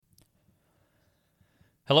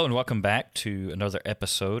Hello and welcome back to another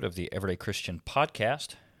episode of the Everyday Christian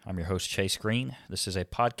Podcast. I'm your host, Chase Green. This is a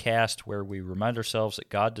podcast where we remind ourselves that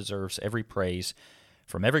God deserves every praise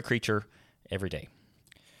from every creature every day.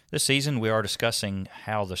 This season we are discussing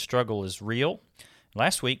how the struggle is real.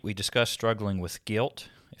 Last week we discussed struggling with guilt.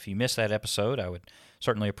 If you missed that episode, I would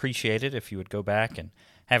certainly appreciate it if you would go back and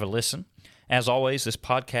have a listen. As always, this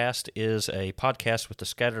podcast is a podcast with the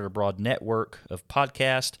Scattered Abroad network of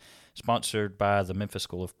podcasts, sponsored by the Memphis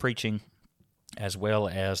School of Preaching, as well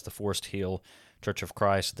as the Forest Hill Church of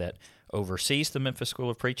Christ that oversees the Memphis School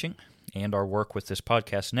of Preaching and our work with this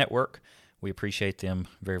podcast network. We appreciate them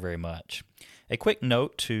very, very much. A quick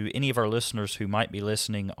note to any of our listeners who might be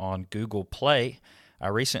listening on Google Play. I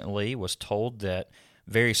recently was told that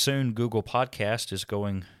very soon Google Podcast is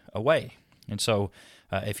going away. And so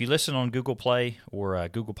if you listen on Google Play or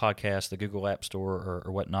Google Podcast, the Google App Store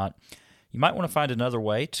or whatnot, you might want to find another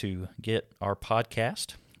way to get our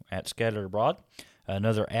podcast at Scattered Abroad,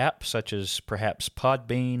 another app such as perhaps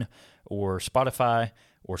Podbean or Spotify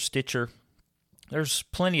or Stitcher. There's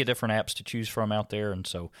plenty of different apps to choose from out there, and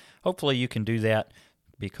so hopefully you can do that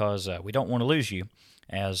because we don't want to lose you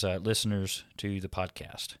as listeners to the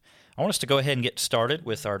podcast. I want us to go ahead and get started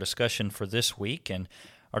with our discussion for this week, and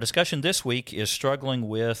our discussion this week is struggling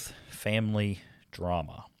with family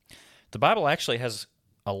drama. The Bible actually has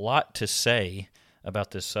a lot to say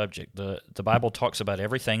about this subject. The Bible talks about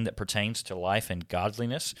everything that pertains to life and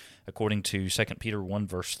godliness, according to 2 Peter 1,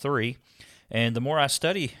 verse 3. And the more I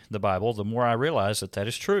study the Bible, the more I realize that that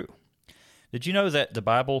is true. Did you know that the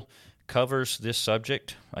Bible covers this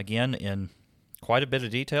subject, again, in quite a bit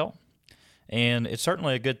of detail? And it's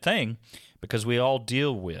certainly a good thing because we all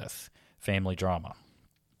deal with family drama.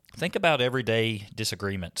 Think about everyday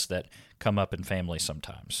disagreements that come up in families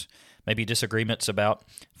sometimes. Maybe disagreements about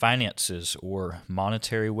finances or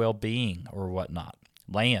monetary well-being or whatnot,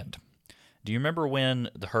 land. Do you remember when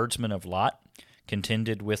the herdsmen of Lot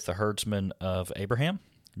contended with the herdsmen of Abraham?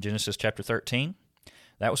 Genesis chapter 13.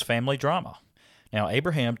 That was family drama. Now,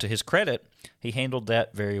 Abraham, to his credit, he handled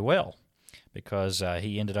that very well because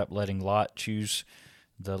he ended up letting Lot choose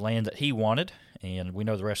the land that he wanted, and we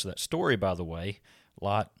know the rest of that story, by the way.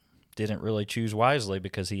 Lot didn't really choose wisely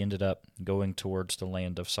because he ended up going towards the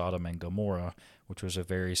land of Sodom and Gomorrah, which was a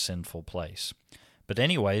very sinful place. But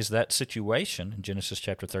anyways, that situation in Genesis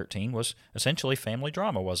chapter 13 was essentially family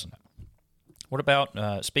drama, wasn't it? What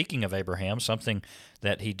about, speaking of Abraham, something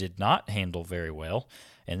that he did not handle very well,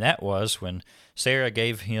 and that was when Sarah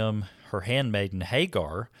gave him her handmaiden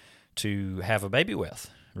Hagar to have a baby with,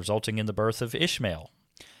 resulting in the birth of Ishmael.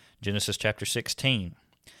 Genesis chapter 16.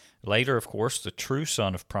 Later, of course, the true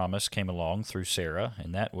son of promise came along through Sarah,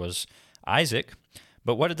 and that was Isaac.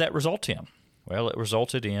 But what did that result in? Well, it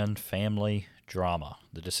resulted in family drama.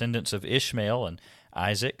 The descendants of Ishmael and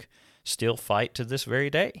Isaac still fight to this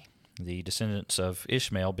very day. The descendants of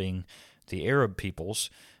Ishmael being the Arab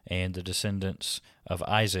peoples, and the descendants of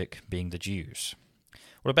Isaac being the Jews.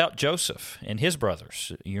 What about Joseph and his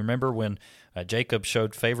brothers? You remember when Jacob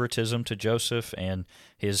showed favoritism to Joseph, and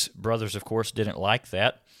his brothers, of course, didn't like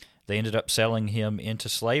that. They ended up selling him into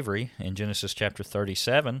slavery in Genesis chapter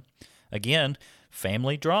 37. Again,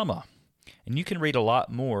 family drama. And you can read a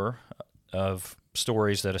lot more of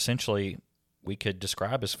stories that essentially we could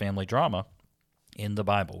describe as family drama in the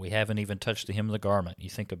Bible. We haven't even touched the hem of the garment.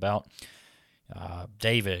 You think about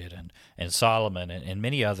David and Solomon and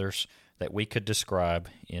many others that we could describe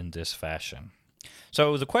in this fashion.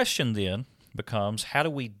 So the question then becomes, how do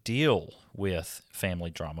we deal with family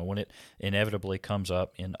drama when it inevitably comes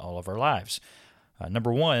up in all of our lives?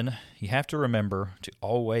 Number one, you have to remember to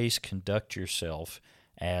always conduct yourself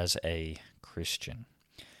as a Christian.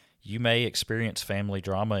 You may experience family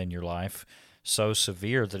drama in your life so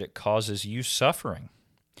severe that it causes you suffering.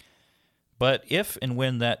 But if and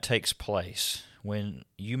when that takes place, when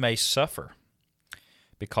you may suffer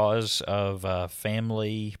because of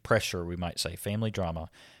family pressure, we might say, family drama,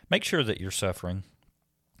 make sure that you're suffering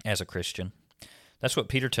as a Christian. That's what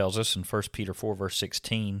Peter tells us in 1 Peter 4, verse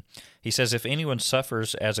 16. He says, if anyone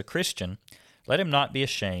suffers as a Christian, let him not be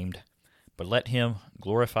ashamed, but let him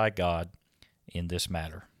glorify God in this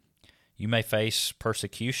matter. You may face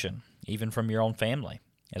persecution, even from your own family,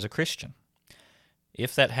 as a Christian.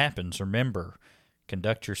 If that happens, remember,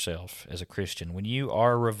 conduct yourself as a Christian. When you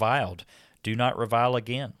are reviled, do not revile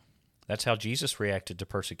again. That's how Jesus reacted to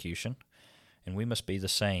persecution, and we must be the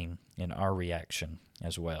same in our reaction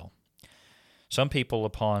as well. Some people,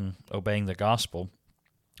 upon obeying the gospel,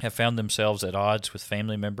 have found themselves at odds with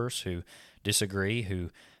family members who disagree, who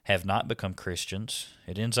have not become Christians.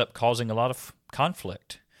 It ends up causing a lot of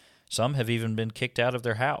conflict. Some have even been kicked out of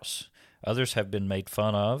their house Others have been made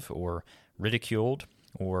fun of or ridiculed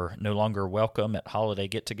or no longer welcome at holiday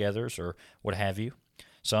get-togethers or what have you.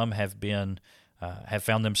 Some have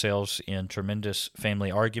found themselves in tremendous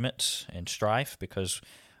family arguments and strife because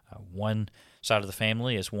one side of the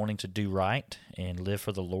family is wanting to do right and live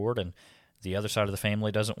for the Lord, and the other side of the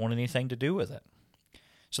family doesn't want anything to do with it.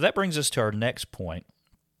 So that brings us to our next point.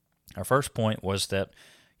 Our first point was that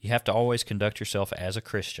you have to always conduct yourself as a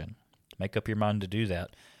Christian. Make up your mind to do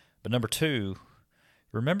that. But number two,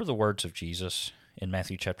 remember the words of Jesus in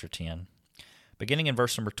Matthew chapter 10. Beginning in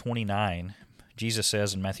verse number 29, Jesus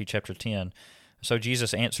says in Matthew chapter 10, "So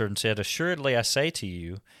Jesus answered and said, Assuredly I say to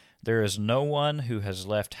you, there is no one who has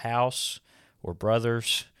left house or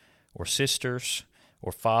brothers or sisters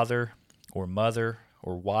or father or mother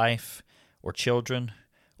or wife or children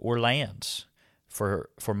or lands for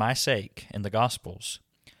my sake and the gospel's,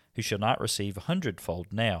 who shall not receive 100-fold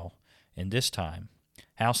now in this time,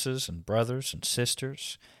 houses and brothers and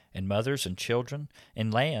sisters and mothers and children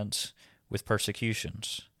and lands with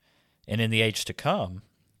persecutions, and in the age to come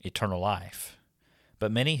eternal life.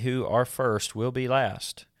 But many who are first will be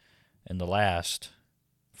last, and the last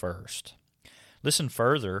first." Listen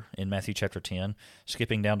further in Matthew chapter 10,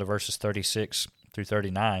 skipping down to verses 36 through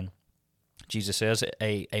 39. Jesus says,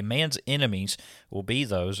 a man's enemies will be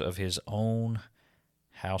those of his own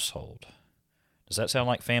household. Does that sound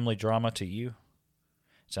like family drama to you?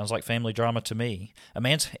 It sounds like family drama to me. A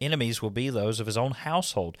man's enemies will be those of his own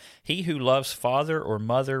household. He who loves father or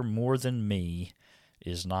mother more than me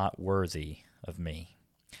is not worthy of me.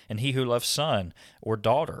 And he who loves son or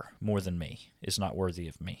daughter more than me is not worthy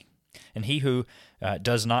of me. And he who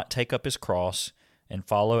does not take up his cross and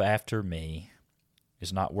follow after me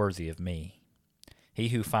is not worthy of me. He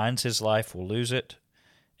who finds his life will lose it,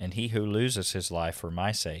 and he who loses his life for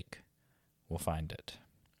my sake will find it.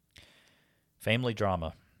 Family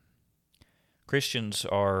drama. Christians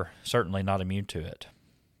are certainly not immune to it.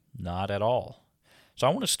 Not at all. So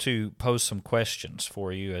I want us to pose some questions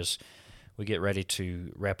for you as we get ready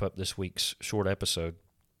to wrap up this week's short episode.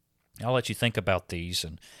 I'll let you think about these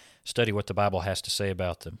and study what the Bible has to say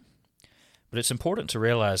about them. But it's important to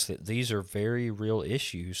realize that these are very real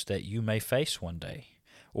issues that you may face one day,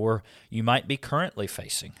 or you might be currently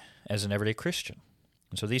facing as an everyday Christian.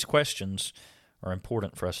 And so these questions are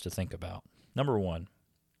important for us to think about. Number one,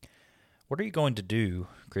 what are you going to do,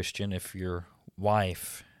 Christian, if your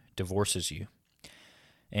wife divorces you?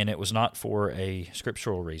 And it was not for a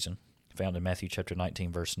scriptural reason, found in Matthew chapter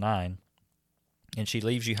 19, verse 9, and she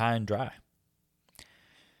leaves you high and dry.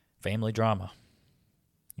 Family drama.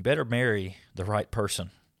 You better marry the right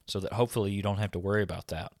person so that hopefully you don't have to worry about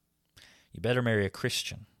that. You better marry a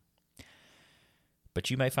Christian. But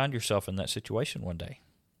you may find yourself in that situation one day.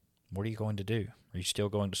 What are you going to do? Are you still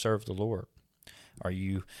going to serve the Lord? Are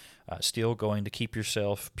you still going to keep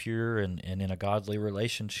yourself pure and in a godly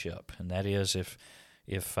relationship? And that is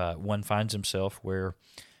if one finds himself where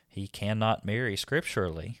he cannot marry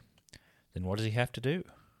scripturally, then what does he have to do?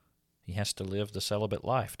 He has to live the celibate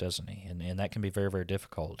life, doesn't he? And that can be very, very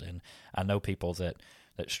difficult. And I know people that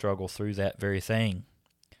struggle through that very thing.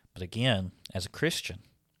 But again, as a Christian,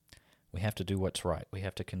 we have to do what's right. We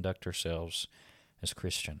have to conduct ourselves as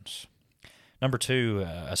Christians. Number two,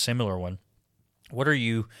 a similar one. What are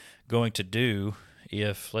you going to do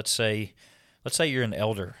if, let's say you're an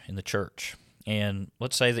elder in the church, and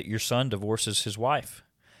let's say that your son divorces his wife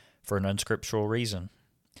for an unscriptural reason,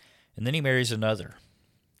 and then he marries another.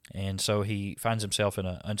 And so he finds himself in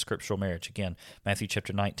an unscriptural marriage. Again, Matthew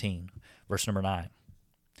chapter 19, verse number 9.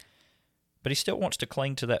 But he still wants to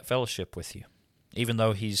cling to that fellowship with you, even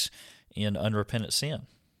though he's in unrepentant sin.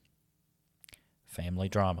 Family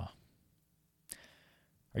drama.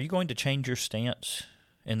 Are you going to change your stance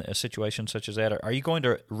in a situation such as that? Are you going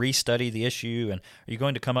to restudy the issue, and are you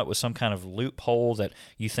going to come up with some kind of loophole that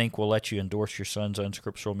you think will let you endorse your son's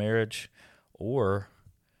unscriptural marriage? Or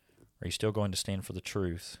are you still going to stand for the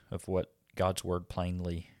truth of what God's Word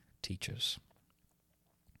plainly teaches?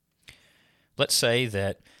 Let's say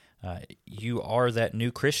that you are that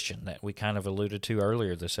new Christian that we kind of alluded to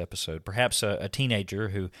earlier this episode, perhaps a teenager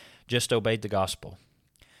who just obeyed the gospel.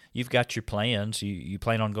 You've got your plans. You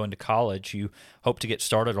plan on going to college. You hope to get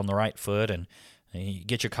started on the right foot, and you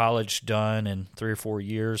get your college done in 3 or 4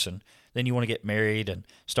 years, and then you want to get married and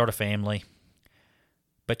start a family.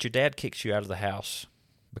 But your dad kicks you out of the house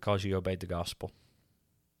because you obeyed the gospel.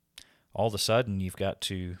 All of a sudden, you've got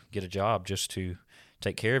to get a job just to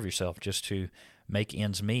take care of yourself, just to make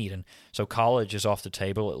ends meet. And so college is off the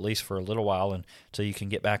table, at least for a little while, until you can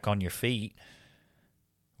get back on your feet.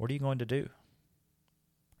 What are you going to do?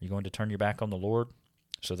 Are you going to turn your back on the Lord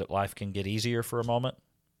so that life can get easier for a moment?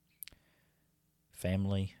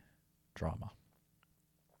 family drama.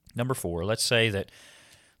 Number 4, let's say that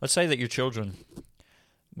your children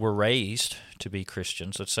were raised to be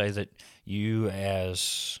Christians. Let's say that you,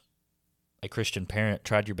 as a Christian parent,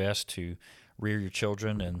 tried your best to rear your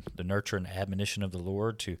children in the nurture and admonition of the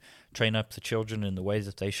Lord, to train up the children in the way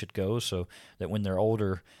that they should go so that when they're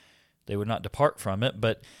older, they would not depart from it.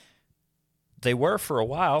 But they were for a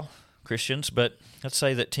while Christians, but let's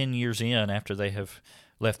say that 10 years in, after they have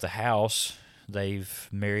left the house, they've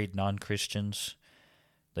married non-Christians,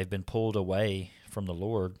 they've been pulled away from the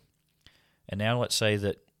Lord, and now let's say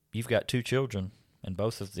that you've got 2 children and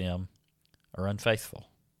both of them are unfaithful.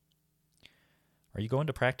 Are you going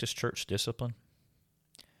to practice church discipline?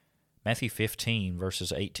 Matthew 15,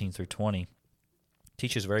 verses 18 through 20,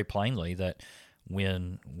 teaches very plainly that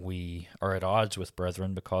when we are at odds with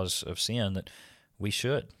brethren because of sin, that we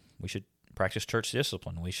should practice church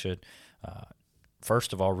discipline. We should,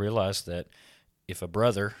 first of all, realize that if a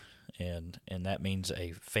brother, and that means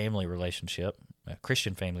a family relationship, a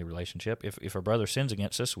Christian family relationship, if a brother sins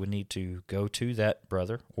against us, we need to go to that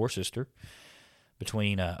brother or sister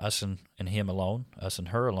between us and him alone, us and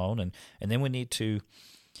her alone, and then we need to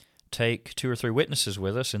take 2 or 3 witnesses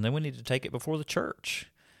with us, and then we need to take it before the church.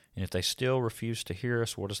 And if they still refuse to hear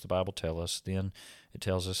us, what does the Bible tell us? Then it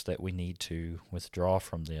tells us that we need to withdraw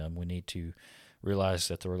from them. We need to realize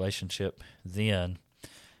that the relationship then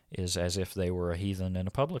is as if they were a heathen and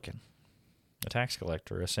a publican, a tax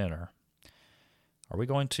collector, a sinner. Are we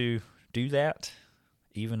going to do that,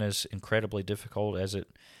 even as incredibly difficult as it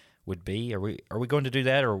would be? Are we going to do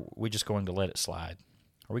that, or are we just going to let it slide?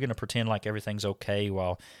 Are we going to pretend like everything's okay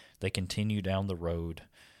while they continue down the road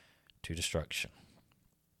to destruction?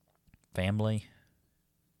 Family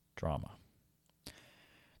drama.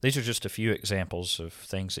 These are just a few examples of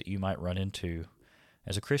things that you might run into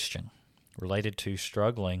as a Christian related to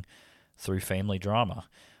struggling through family drama.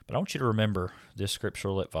 But I want you to remember this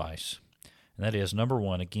scriptural advice, and that is, number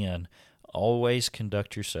 1, again, always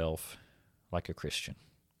conduct yourself like a Christian.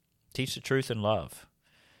 Teach the truth in love.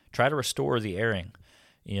 Try to restore the erring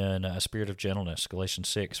in a spirit of gentleness, Galatians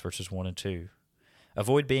 6, verses 1 and 2.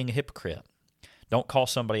 Avoid being a hypocrite. Don't call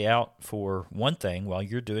somebody out for one thing while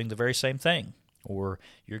you're doing the very same thing, or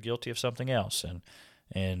you're guilty of something else,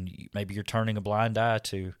 and maybe you're turning a blind eye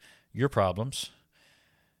to your problems.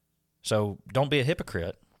 So don't be a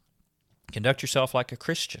hypocrite. Conduct yourself like a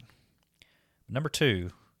Christian. Number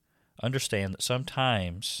 2, understand that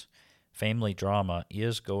sometimes family drama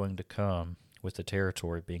is going to come with the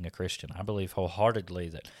territory of being a Christian. I believe wholeheartedly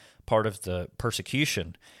that part of the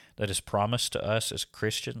persecution that is promised to us as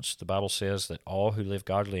Christians, the Bible says that all who live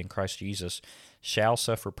godly in Christ Jesus shall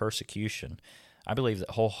suffer persecution. I believe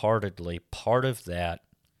that wholeheartedly part of that,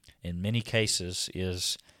 in many cases,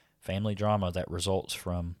 is family drama that results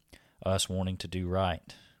from us wanting to do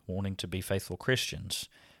right, wanting to be faithful Christians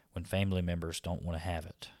when family members don't want to have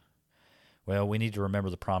it. Well, we need to remember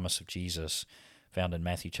the promise of Jesus found in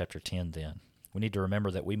Matthew chapter 10 then. We need to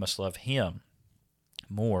remember that we must love Him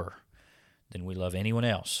more than we love anyone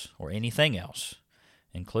else or anything else,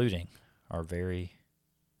 including our very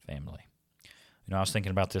family. I was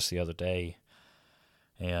thinking about this the other day,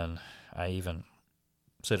 and I even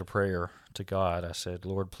said a prayer to God. I said,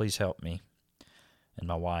 Lord, please help me and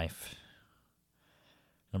my wife,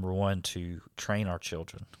 number 1, to train our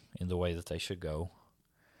children in the way that they should go.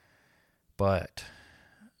 But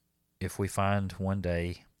if we find one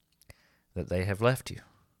day that they have left you,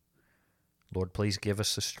 Lord, please give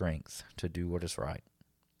us the strength to do what is right.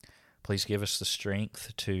 Please give us the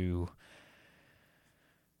strength to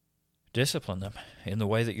discipline them in the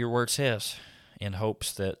way that your word says, in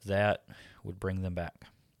hopes that that would bring them back.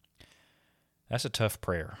 That's a tough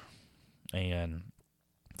prayer. And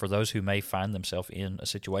for those who may find themselves in a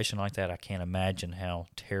situation like that, I can't imagine how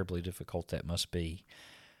terribly difficult that must be.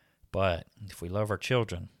 But if we love our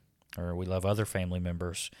children, or we love other family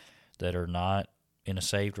members that are not in a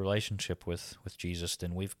saved relationship with Jesus,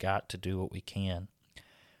 then we've got to do what we can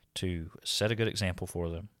to set a good example for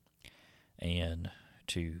them and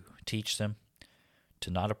to teach them to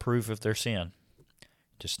not approve of their sin,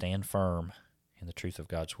 to stand firm in the truth of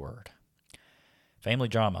God's word. Family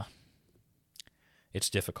drama, it's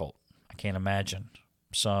difficult. I can't imagine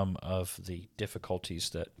some of the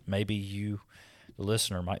difficulties that maybe you, the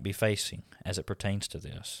listener, might be facing as it pertains to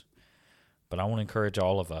this. But I want to encourage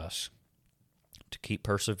all of us to keep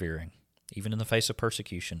persevering, even in the face of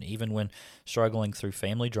persecution, even when struggling through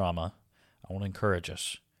family drama. I want to encourage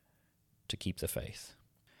us to keep the faith.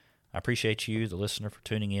 I appreciate you, the listener, for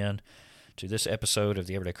tuning in to this episode of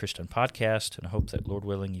the Everyday Christian Podcast, and I hope that, Lord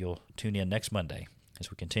willing, you'll tune in next Monday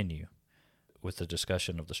as we continue with the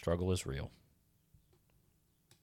discussion of The Struggle is Real.